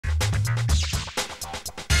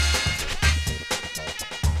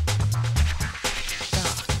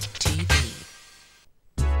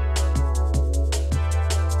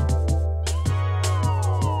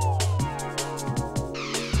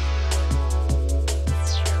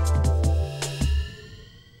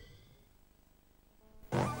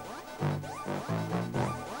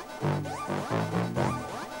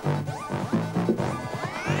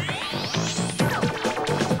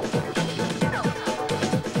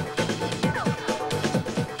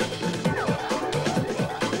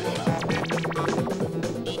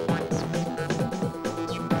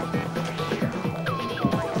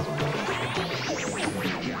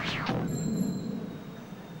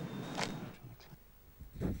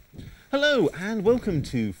Hello and welcome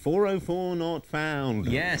to 404 Not Found.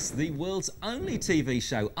 Yes, the world's only TV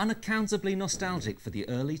show unaccountably nostalgic for the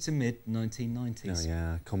early to mid 1990s. Oh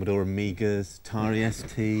yeah, Commodore Amigas, Atari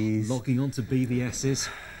STs. Logging on to BBSs.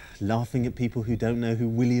 Laughing at people who don't know who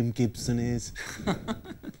William Gibson is.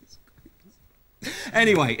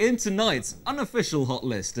 Anyway, in tonight's unofficial hot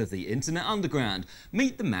list of the Internet Underground,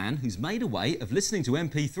 meet the man who's made a way of listening to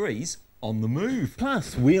MP3s on the move.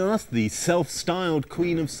 Plus, we asked the self-styled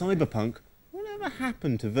queen of cyberpunk, whatever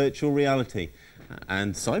happened to virtual reality?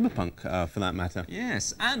 And cyberpunk, for that matter.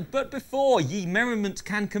 Yes, but before ye merriment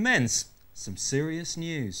can commence, some serious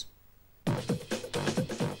news.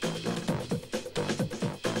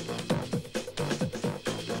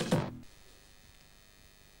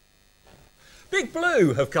 Big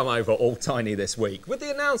Blue have come over all tiny this week with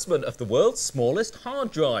the announcement of the world's smallest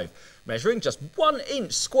hard drive. Measuring just 1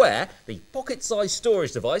 inch square, the pocket-sized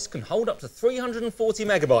storage device can hold up to 340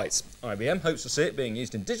 megabytes. IBM hopes to see it being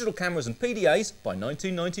used in digital cameras and PDAs by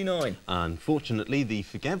 1999. Unfortunately, the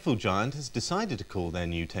forgetful giant has decided to call their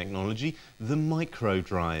new technology the micro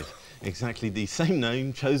drive. Exactly the same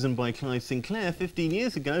name chosen by Clive Sinclair 15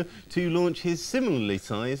 years ago to launch his similarly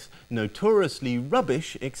sized, notoriously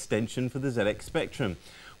rubbish extension for the ZX Spectrum.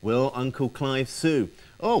 Will Uncle Clive sue?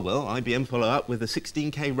 Oh well, IBM follow up with a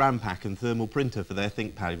 16K RAM pack and thermal printer for their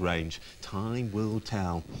ThinkPad range. Time will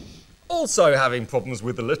tell. Also having problems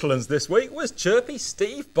with the little uns this week was chirpy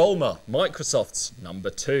Steve Ballmer, Microsoft's number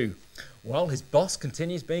 2. While his boss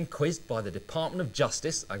continues being quizzed by the Department of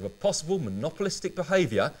Justice over possible monopolistic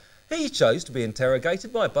behaviour, he chose to be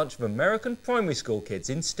interrogated by a bunch of American primary school kids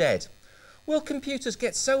instead. Will computers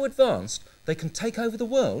get so advanced they can take over the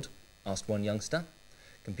world? Asked one youngster.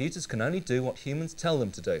 Computers can only do what humans tell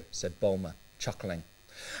them to do, said Ballmer, chuckling.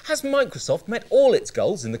 Has Microsoft met all its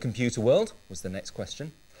goals in the computer world? Was the next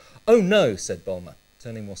question. Oh no, said Ballmer,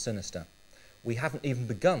 turning more sinister. We haven't even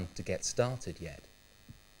begun to get started yet.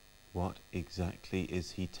 What exactly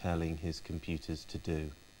is he telling his computers to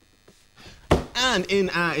do? And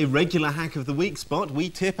in our irregular hack of the week spot, we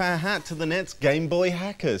tip our hat to the net's Game Boy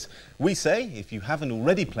hackers. We say, if you haven't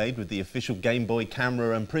already played with the official Game Boy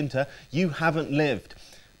camera and printer, you haven't lived.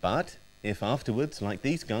 But if afterwards, like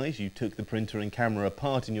these guys, you took the printer and camera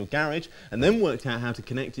apart in your garage and then worked out how to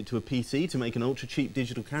connect it to a PC to make an ultra-cheap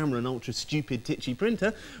digital camera and ultra-stupid titchy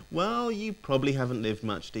printer, well, you probably haven't lived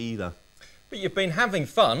much either. But you've been having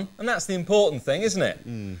fun, and that's the important thing, isn't it?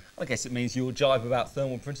 I guess it means your jibe about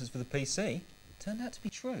thermal printers for the PC turned out to be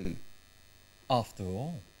true, after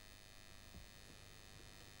all.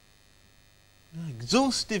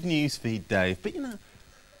 Exhaustive news feed, Dave, but you know,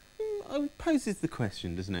 it poses the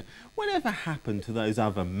question, doesn't it? Whatever happened to those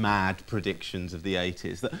other mad predictions of the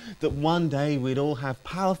 80s? That one day we'd all have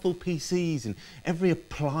powerful PCs in every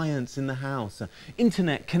appliance in the house,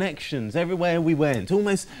 internet connections everywhere we went,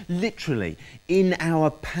 almost literally in our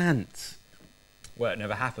pants. Well, it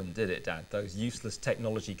never happened, did it, Dad? Those useless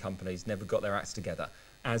technology companies never got their acts together,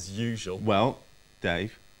 as usual. Well,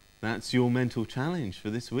 Dave, that's your mental challenge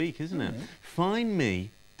for this week, isn't it? Find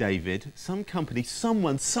me, David, some company,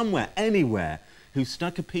 someone, somewhere, anywhere, who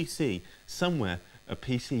stuck a PC somewhere a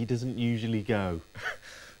PC doesn't usually go.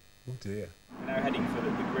 Oh dear. Now heading for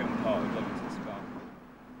the grim part of Leamington Spa.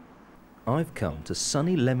 I've come to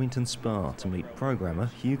sunny Leamington Spa to meet programmer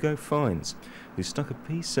Hugo Fines, who stuck a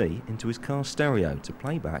PC into his car stereo to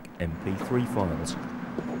play back MP3 files.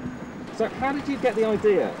 So how did you get the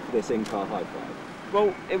idea for this in-car hi-fi?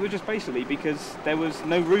 Well, it was just basically because there was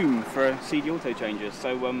no room for CD auto changers,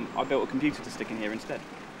 so I built a computer to stick in here instead.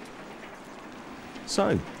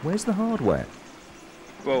 So, where's the hardware?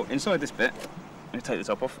 Well, inside this bit, I'm going to take the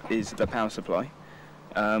top off, is the power supply,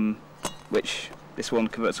 which this one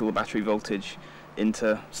converts all the battery voltage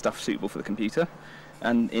into stuff suitable for the computer.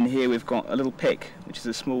 And in here we've got a little PIC, which is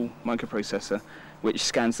a small microprocessor, which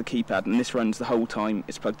scans the keypad, and this runs the whole time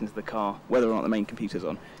it's plugged into the car, whether or not the main computer's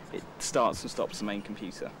on. It starts and stops the main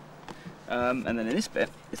computer. And then in this bit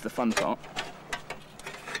is the fun part.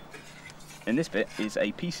 In this bit is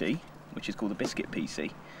a PC, which is called a Biscuit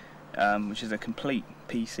PC, which is a complete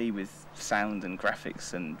PC with sound and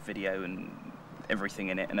graphics and video and everything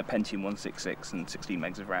in it, and a Pentium 166 and 16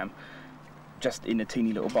 megs of RAM, just in a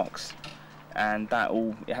teeny little box. And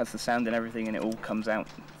it has the sound and everything, and it all comes out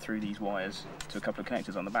through these wires to a couple of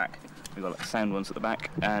connectors on the back. We've got like sound ones at the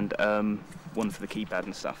back and one for the keypad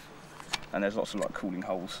and stuff. And there's lots of like cooling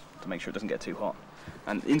holes to make sure it doesn't get too hot.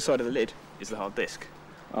 And inside of the lid is the hard disk.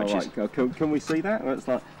 Oh, right. Can we see that? It's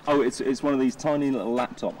like, oh, it's one of these tiny little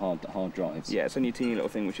laptop hard drives. Yeah, it's only a teeny little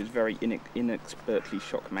thing which is very inexpertly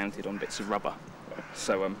shock mounted on bits of rubber.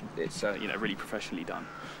 So it's you know, really professionally done.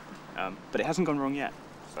 But it hasn't gone wrong yet.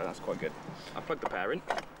 so that's quite good. I plug the pair in,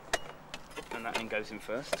 and that in goes in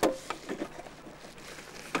first.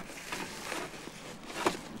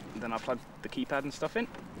 Then I plug the keypad and stuff in,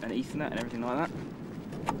 and Ethernet and everything like that.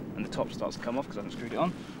 And the top starts to come off because I haven't screwed it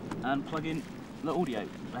on. And plug in the audio,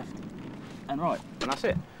 left and right, and that's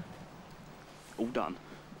it. All done.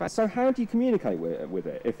 So how do you communicate with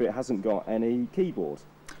it if it hasn't got any keyboard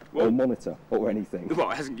or monitor or anything? Well,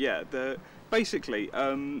 it hasn't yet. Basically,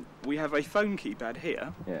 we have a phone keypad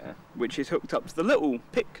here, which is hooked up to the little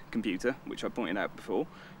PIC computer, which I pointed out before,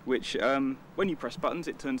 which when you press buttons,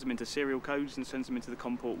 it turns them into serial codes and sends them into the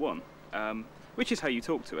COM port 1, which is how you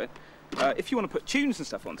talk to it. If you want to put tunes and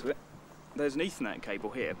stuff onto it, there's an Ethernet cable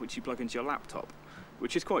here, which you plug into your laptop,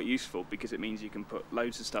 which is quite useful because it means you can put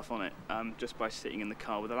loads of stuff on it just by sitting in the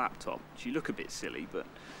car with a laptop, which you look a bit silly, but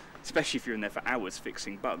especially if you're in there for hours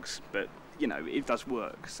fixing bugs, but you know, it does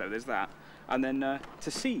work, so there's that. And then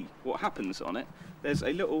to see what happens on it, there's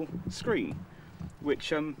a little screen,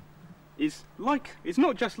 which is like, it's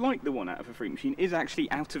not just like the one out of a fruit machine, it's actually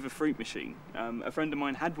out of a fruit machine. A friend of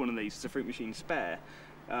mine had one of these as a fruit machine spare,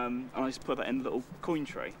 and I just put that in the little coin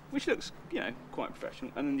tray, which looks, you know, quite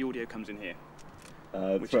professional, and then the audio comes in here.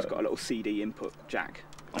 Which has got a little CD input jack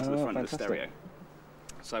onto the front of the stereo.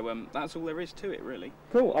 So that's all there is to it, really.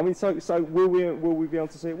 Cool. I mean, so will we be able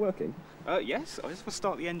to see it working? Yes. I just want to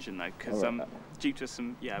start the engine though, because due to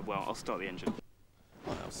some I'll start the engine.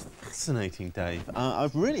 Well, that was fascinating, Dave.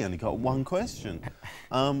 I've really only got one question,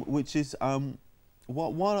 which is what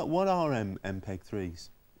are MPEG-3s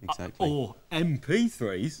exactly? Or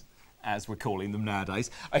MP3s, as we're calling them nowadays.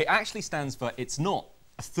 It actually stands for, it's not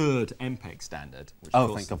a third MPEG standard, which of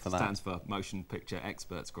course thank God for stands for Motion Picture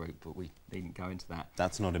Experts Group, but we needn't go into that.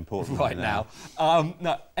 That's not important right now.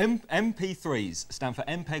 No, MP3s stand for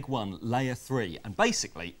MPEG-1 Layer 3, and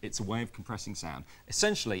basically it's a way of compressing sound.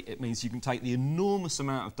 Essentially, it means you can take the enormous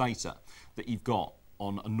amount of data that you've got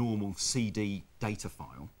on a normal CD data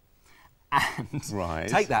file and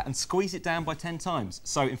take that and squeeze it down by 10 times.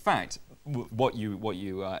 So in fact, what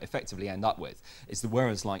you effectively end up with is that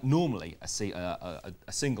whereas like normally a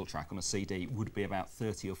single track on a CD would be about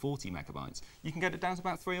 30 or 40 megabytes, you can get it down to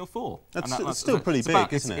about 3 or 4. That's still pretty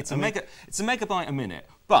big, isn't it? It's a megabyte a minute,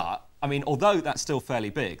 but I mean, although that's still fairly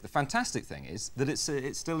big, the fantastic thing is that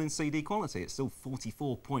it's still in CD quality. It's still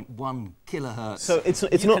 44.1 kilohertz. So it's you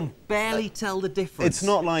not, can barely tell the difference. It's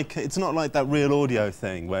not like that real audio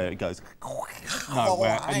thing where it goes.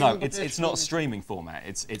 No, it's not streaming format.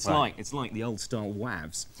 It's like the old style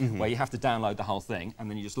WAVs where you have to download the whole thing and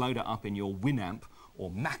then you just load it up in your Winamp or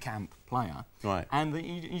Macamp player, and then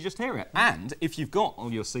you just hear it. And if you've got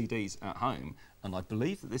all your CDs at home, and I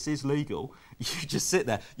believe that this is legal, you just sit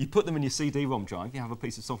there, you put them in your CD-ROM drive, you have a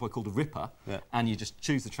piece of software called a Ripper, and you just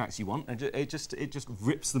choose the tracks you want, and it just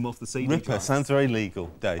rips them off the CD Ripper drive. sounds very legal,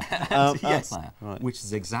 Dave. Yes, which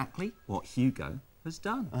is exactly what Hugo has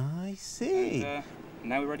done. I see. And,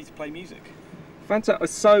 now we're ready to play music. Fantastic.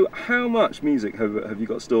 So, how much music have you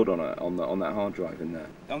got stored on that hard drive in there?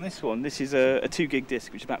 On this one, this is a 2 gig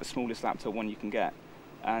disc, which is about the smallest laptop one you can get,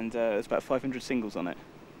 and there's about 500 singles on it,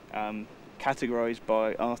 categorised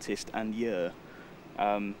by artist and year.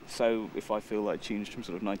 So if I feel like tunes from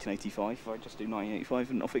sort of 1985, I just do 1985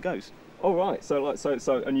 and off it goes. All right.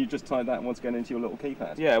 So and you just tie that once again into your little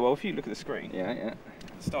keypad. Yeah. Well, if you look at the screen. Yeah.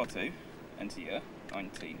 Start to enter year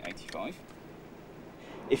 1985.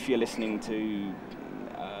 If you're listening to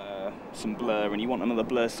some Blur and you want another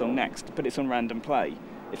Blur song next, put it on random play.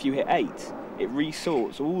 If you hit 8, it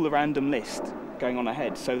resorts all the random list going on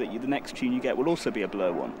ahead so that the next tune you get will also be a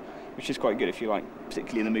Blur one, which is quite good if you're like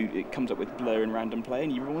particularly in the mood. It comes up with Blur in random play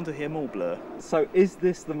and you want to hear more Blur. So is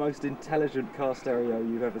this the most intelligent car stereo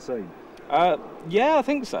you've ever seen? Yeah, I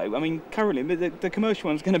think so. I mean, currently the commercial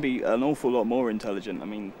one's going to be an awful lot more intelligent. I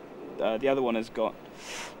mean, the other one has got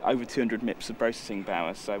over 200 MIPS of processing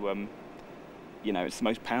power, so you know, it's the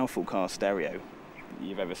most powerful car stereo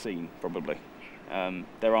you've ever seen, probably.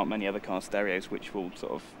 There aren't many other car stereos which will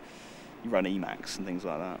sort of run Emacs and things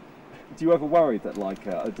like that. Do you ever worry that like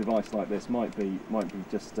a device like this might be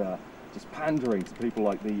just pandering to people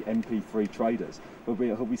like the MP3 traders?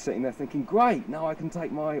 He'll be sitting there thinking, great, now I can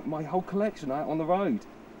take my whole collection out on the road.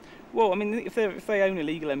 Well, I mean, if they own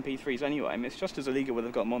illegal MP3s anyway, I mean, it's just as illegal whether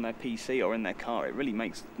they've got them on their PC or in their car. It really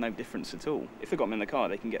makes no difference at all. If they've got them in the car,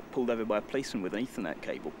 they can get pulled over by a policeman with an Ethernet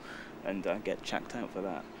cable and get chucked out for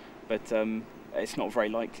that. But it's not very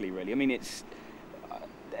likely, really. I mean,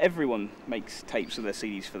 everyone makes tapes of their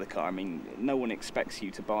CDs for the car. I mean, no one expects you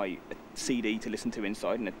to buy a CD to listen to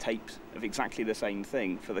inside and a tape of exactly the same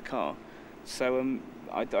thing for the car. So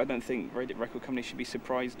I don't think record companies should be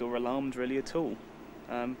surprised or alarmed, really, at all.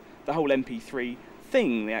 The whole MP3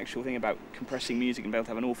 the actual thing about compressing music and be able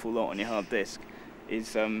to have an awful lot on your hard disk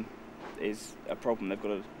is a problem they've got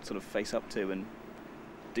to sort of face up to and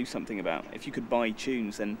do something about. If you could buy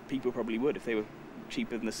tunes, then people probably would. If they were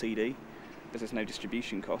cheaper than the CD, because there's no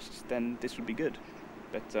distribution costs, then this would be good.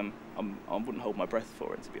 But I wouldn't hold my breath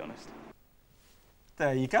for it, to be honest.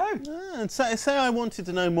 There you go. And say I wanted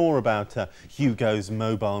to know more about Hugo's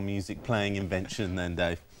mobile music playing invention then,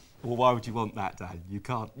 Dave. Well, why would you want that, Dan? You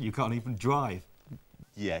can't even drive.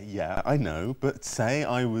 Yeah, I know, but say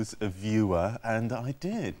I was a viewer and I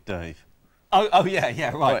did, Dave. Oh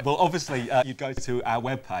yeah, right. Well, obviously, you go to our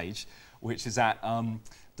webpage, which is at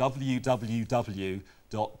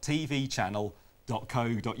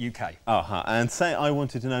www.tvchannel.co.uk. And say I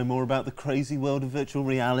wanted to know more about the crazy world of virtual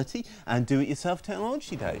reality and do-it-yourself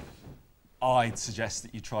technology, Dave. I'd suggest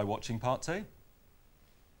that you try watching part 2.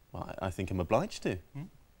 Well, I think I'm obliged to.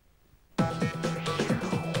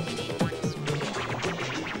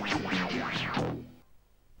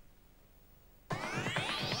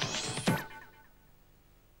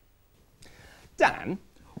 Dan,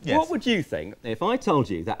 yes. What would you think if I told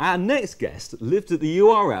you that our next guest lived at the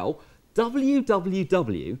URL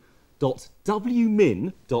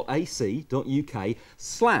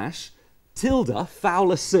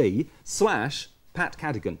www.wmin.ac.uk/tilde/Fowler C/Pat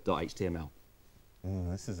Cadigan.html?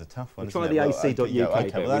 This is a tough one. Try the AC.uk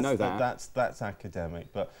bit, we know that. That's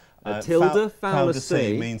academic, but Fowler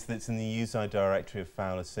C means that it's in the user directory of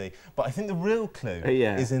Fowler C. But I think the real clue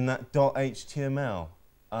is in that .html,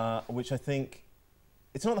 which I think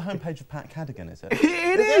it's not the homepage of Pat Cadigan, is it?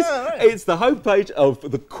 It is. Right. It's the homepage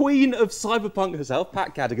of the Queen of Cyberpunk herself,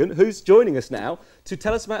 Pat Cadigan, who's joining us now to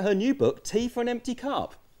tell us about her new book, Tea for an Empty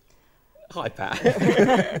Cup. Hi,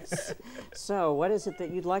 Pat. So, what is it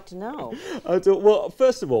that you'd like to know? Well,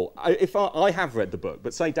 first of all, I have read the book,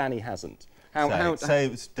 but say Danny hasn't. Say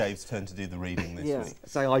it was Dave's turn to do the reading this week.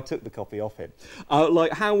 Say I took the copy off him.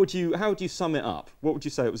 How would you sum it up? What would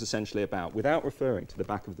you say it was essentially about, without referring to the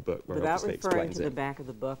back of the book? Where Without obviously referring explains to it. the back of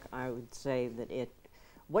the book, I would say that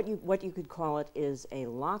what you could call it is a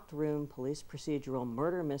locked room police procedural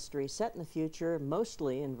murder mystery set in the future,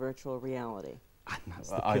 mostly in virtual reality. I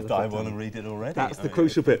want to read it already. That's the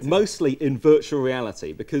crucial bit. Mostly in virtual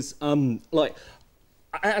reality, because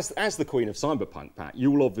as the Queen of Cyberpunk, Pat,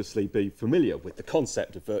 you will obviously be familiar with the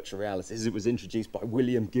concept of virtual reality as it was introduced by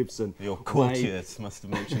William Gibson. Your courtiers must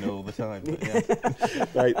have mentioned it all the time.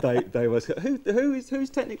 But who's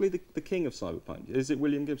technically the king of Cyberpunk? Is it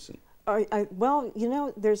William Gibson? Well, you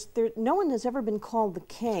know, no one has ever been called the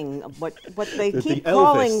king. What they keep Elvis,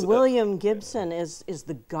 calling William Gibson is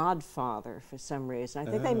the Godfather for some reason.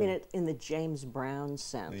 I think they mean it in the James Brown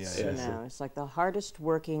sense. You know, it's like the hardest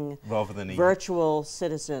working virtual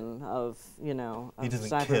citizen of he doesn't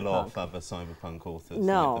cyberpunk. Kill off other cyberpunk authors.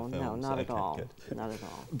 No, not at all. Not at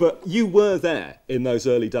all. But you were there in those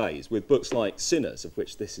early days with books like Sinners, of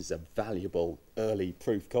which this is a valuable early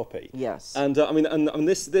proof copy. Yes. And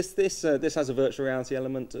this has a virtual reality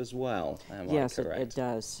element as well. Yes, it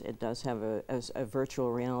does. It does have a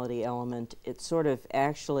virtual reality element. It's sort of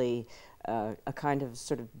actually a kind of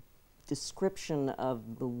sort of description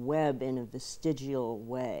of the web in a vestigial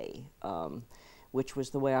way, which was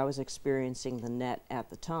the way I was experiencing the net at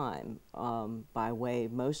the time, by way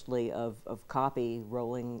mostly of copy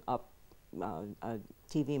rolling up a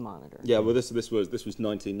TV monitor. Yeah, well, this was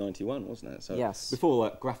 1991, wasn't it? So yes. Before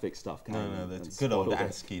that graphic stuff came. No, that's good old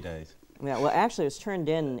ASCII days. Yeah, well, actually, it was turned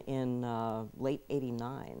in late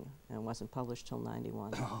 '89 and wasn't published till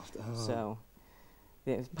 '91. So,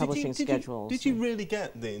 the publishing schedules. Did you really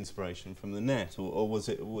get the inspiration from the net, or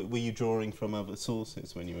were you drawing from other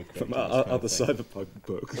sources when you were creating from other cyberpunk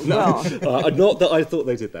books? No, not that I thought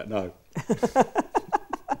they did that. No.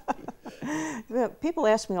 People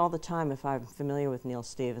ask me all the time if I'm familiar with Neil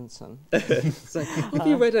Stephenson. So, have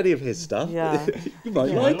you read any of his stuff? Yeah. You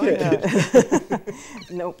might like it.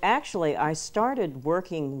 No, actually, I started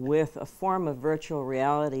working with a form of virtual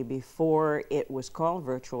reality before it was called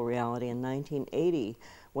virtual reality in 1980,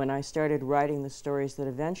 when I started writing the stories that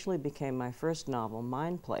eventually became my first novel,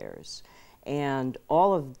 Mind Players. And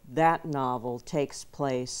all of that novel takes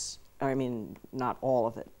place, I mean, not all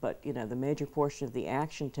of it, but you know, the major portion of the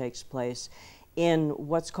action takes place in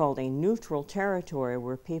what's called a neutral territory,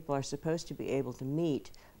 where people are supposed to be able to meet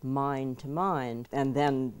mind to mind. And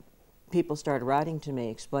then people started writing to me,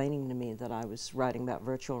 explaining to me that I was writing about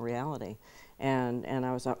virtual reality. And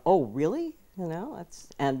I was like, oh, really? You know,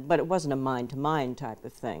 but it wasn't a mind-to-mind type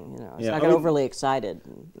of thing. You know, I got overly excited.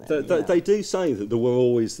 They do say that there were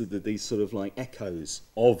always these sort of like echoes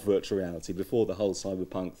of virtual reality before the whole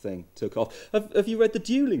cyberpunk thing took off. Have you read The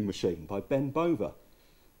Dueling Machine by Ben Bova?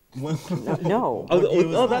 Well, No.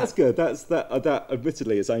 Oh, that's good. That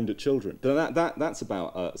admittedly is aimed at children, but that's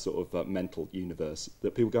about a sort of mental universe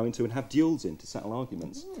that people go into and have duels in to settle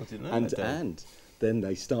arguments. I didn't know that, Dave. And then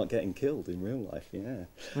they start getting killed in real life. Yeah.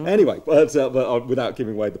 Anyway, but without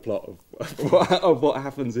giving away the plot of what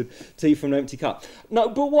happens in Tea from an Empty Cup. No,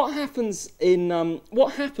 but what happened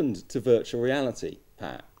to virtual reality,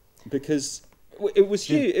 Pat? Because it was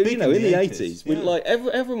huge, big in the 80s. yeah. Like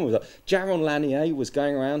everyone was. Jaron Lanier was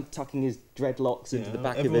going around tucking his dreadlocks into the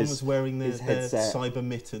back of everyone his was wearing their headset. cyber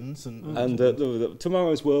mittens, and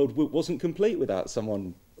Tomorrow's world wasn't complete without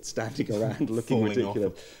someone standing around looking Falling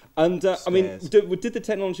ridiculous. off And I mean, stairs. did the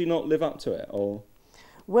technology not live up to it, or?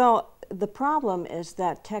 Well, the problem is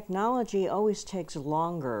that technology always takes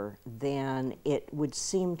longer than it would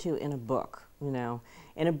seem to in a book. In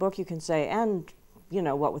a book you can say, and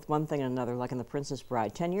what with one thing and another, like in The Princess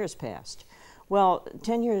Bride, 10 years passed. Well,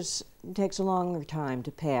 10 years takes a longer time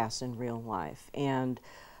to pass in real life, and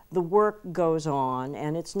the work goes on,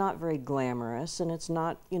 and it's not very glamorous, and it's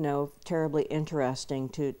not, terribly interesting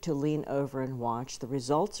to lean over and watch. The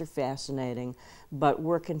results are fascinating, but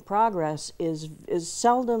work in progress is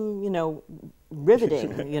seldom,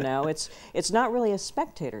 riveting. It's not really a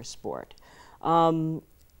spectator sport.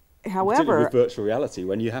 Particularly However, with virtual reality,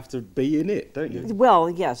 when you have to be in it, don't you? well,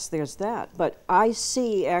 yes, there's that. But I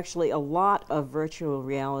see actually a lot of virtual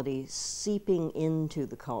reality seeping into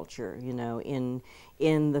the culture,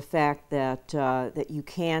 in the fact that that you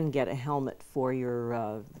can get a helmet for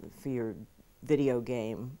your video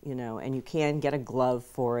game, and you can get a glove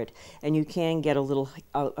for it, and you can get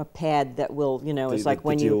a pad that will, it's like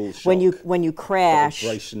when you crash,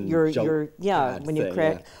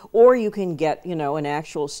 or you can get an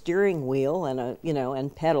actual steering wheel and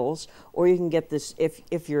and pedals, or you can get this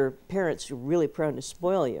if your parents are really prone to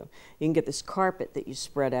spoil you, you can get this carpet that you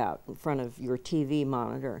spread out in front of your TV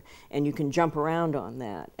monitor, and you can jump around on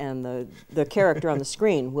that, and the character on the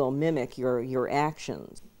screen will mimic your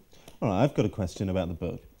actions. All right, I've got a question about the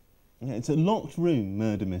book. It's a locked room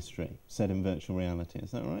murder mystery set in virtual reality, is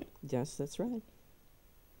that right? Yes, that's right.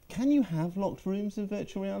 Can you have locked rooms in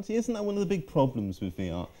virtual reality? Isn't that one of the big problems with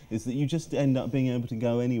VR, is that you just end up being able to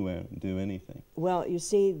go anywhere and do anything? Well, you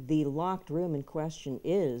see, the locked room in question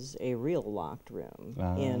is a real locked room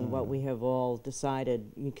in what we have all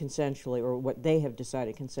decided consensually, or what they have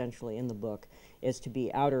decided consensually in the book, is to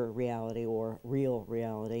be outer reality or real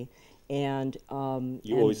reality. And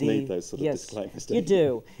you always need those sort of disclaimers, don't you? You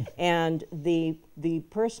do. And the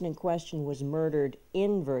person in question was murdered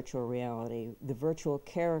in virtual reality. The virtual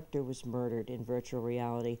character was murdered in virtual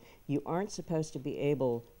reality. You aren't supposed to be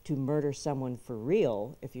able to murder someone for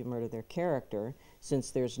real if you murder their character,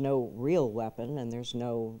 since there's no real weapon and there's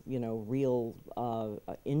no real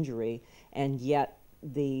injury, and yet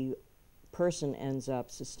the person ends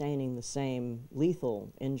up sustaining the same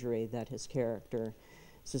lethal injury that his character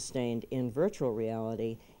sustained in virtual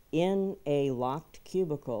reality in a locked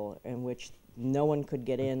cubicle in which no one could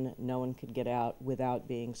get in, no one could get out without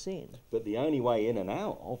being seen. But the only way in and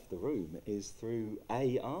out of the room is through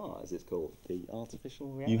AR, as it's called, the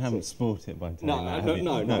artificial reality. You haven't spoiled it by telling that, have you?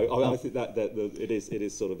 No. I think that it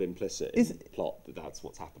is sort of implicit in the plot that that's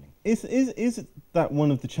what's happening. Is that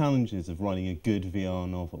one of the challenges of writing a good VR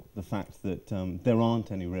novel? The fact that there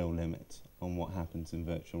aren't any real limits on what happens in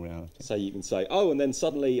virtual reality. So you can say, oh, and then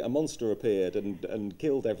suddenly a monster appeared and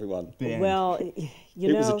killed everyone. Well,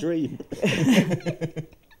 it was a dream.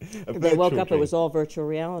 They woke up, it was all virtual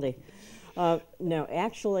reality. No,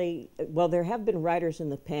 actually, well, there have been writers in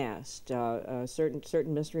the past,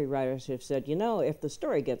 certain mystery writers who have said, if the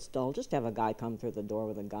story gets dull, just have a guy come through the door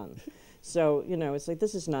with a gun. So, it's like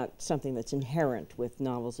this is not something that's inherent with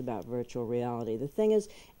novels about virtual reality. The thing is,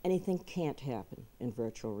 anything can't happen in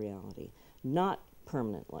virtual reality. Not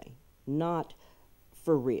permanently, not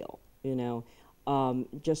for real,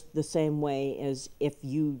 just the same way as if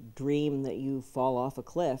you dream that you fall off a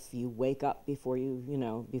cliff, you wake up before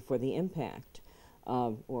before the impact,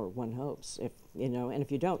 or one hopes, and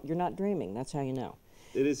if you don't, you're not dreaming. That's how you know.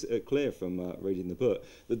 It is clear from reading the book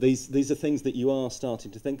that these are things that you are starting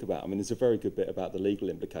to think about. I mean, there's a very good bit about the legal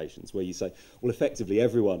implications where you say, well, effectively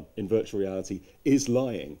everyone in virtual reality is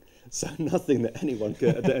lying. So nothing that anyone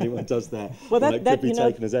does there could be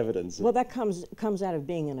taken as evidence. Well, that comes out of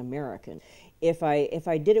being an American. If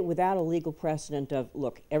I did it without a legal precedent of,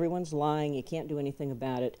 look, everyone's lying, you can't do anything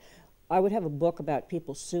about it, I would have a book about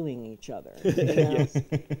people suing each other. Yes.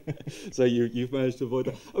 So you've managed to avoid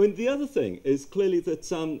that. I mean, the other thing is clearly that,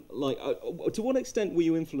 to what extent were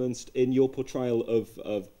you influenced in your portrayal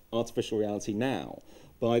of artificial reality now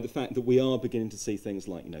by the fact that we are beginning to see things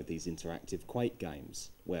like, these interactive Quake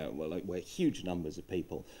games where huge numbers of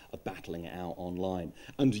people are battling it out online,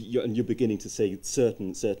 and you're beginning to see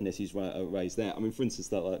certain issues raised there. I mean, for instance,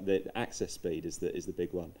 the access speed is the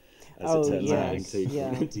big one, as it turns out, in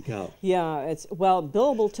an empty car. Yeah,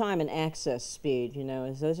 billable time and access speed,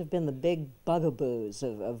 those have been the big bugaboos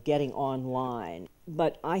of getting online.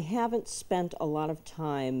 But I haven't spent a lot of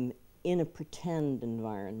time in a pretend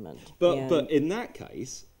environment. But in that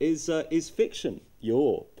case, is fiction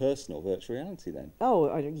your personal virtual reality then? Oh,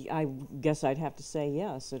 I guess I'd have to say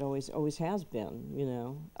yes. It always has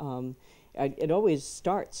been. It always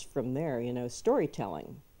starts from there.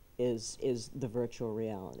 Storytelling is the virtual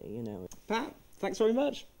reality. Pat, thanks very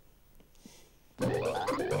much.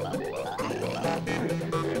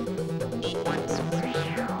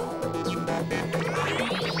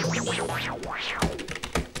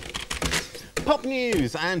 Pop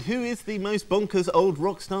news, and who is the most bonkers old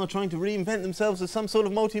rock star trying to reinvent themselves as some sort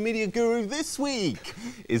of multimedia guru this week?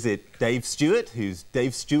 Is it Dave Stewart, whose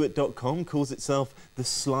davestewart.com calls itself the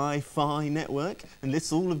Sly-Fi Network and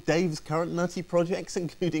lists all of Dave's current nutty projects,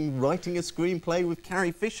 including writing a screenplay with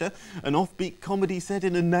Carrie Fisher, an offbeat comedy set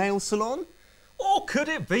in a nail salon? Or could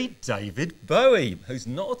it be David Bowie, who's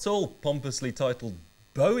not at all pompously titled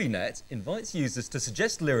BowieNet, invites users to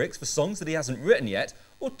suggest lyrics for songs that he hasn't written yet,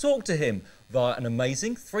 or talk to him via an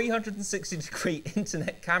amazing 360-degree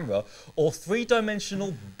internet camera or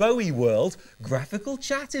three-dimensional Bowie World graphical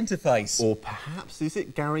chat interface. Or perhaps is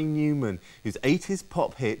it Gary Newman, whose 80s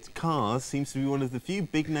pop hit Cars seems to be one of the few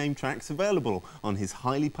big-name tracks available on his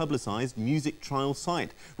highly publicised music trial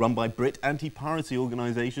site, run by Brit anti-piracy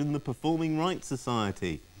organisation the Performing Rights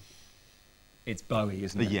Society. It's Bowie,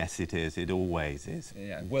 isn't it? Yes, it is. It always is.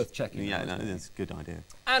 Yeah, worth checking. Yeah, no, that's a good idea.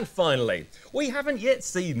 And finally, we haven't yet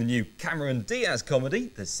seen the new Cameron Diaz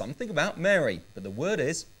comedy, There's Something About Mary, but the word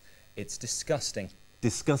is, it's disgusting.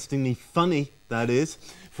 Disgustingly funny, that is.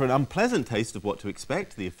 For an unpleasant taste of what to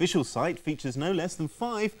expect, the official site features no less than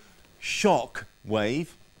 5 shockwave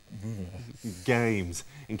games,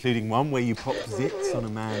 including one where you pop zits on a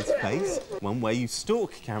man's face, one where you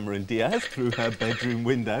stalk Cameron Diaz through her bedroom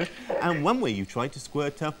window, and one where you try to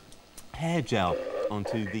squirt hair gel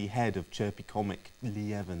onto the head of chirpy comic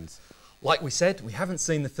Lee Evans. Like we said, we haven't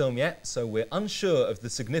seen the film yet, so we're unsure of the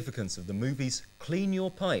significance of the movie's "clean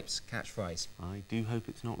your pipes" catchphrase. I do hope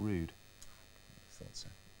it's not rude. Thought so.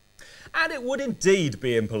 And it would indeed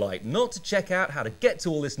be impolite not to check out how to get to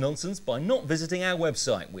all this nonsense by not visiting our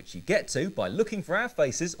website, which you get to by looking for our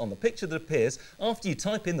faces on the picture that appears after you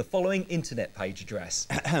type in the following internet page address.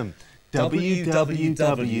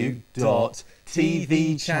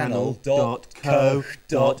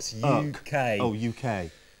 www.tvchannel.co.uk. Oh,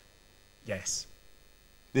 UK. Yes.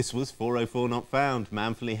 This was 404 Not Found,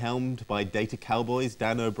 manfully helmed by data cowboys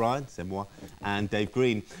Dan O'Brien, c'est moi, and Dave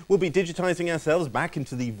Green. We'll be digitising ourselves back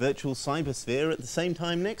into the virtual cybersphere at the same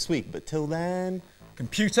time next week, but till then...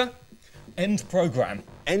 Computer, end programme.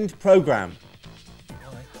 End programme.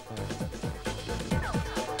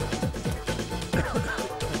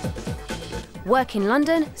 Work in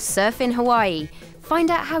London, surf in Hawaii. Find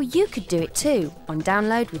out how you could do it too on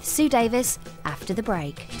Download with Sue Davis after the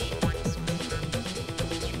break.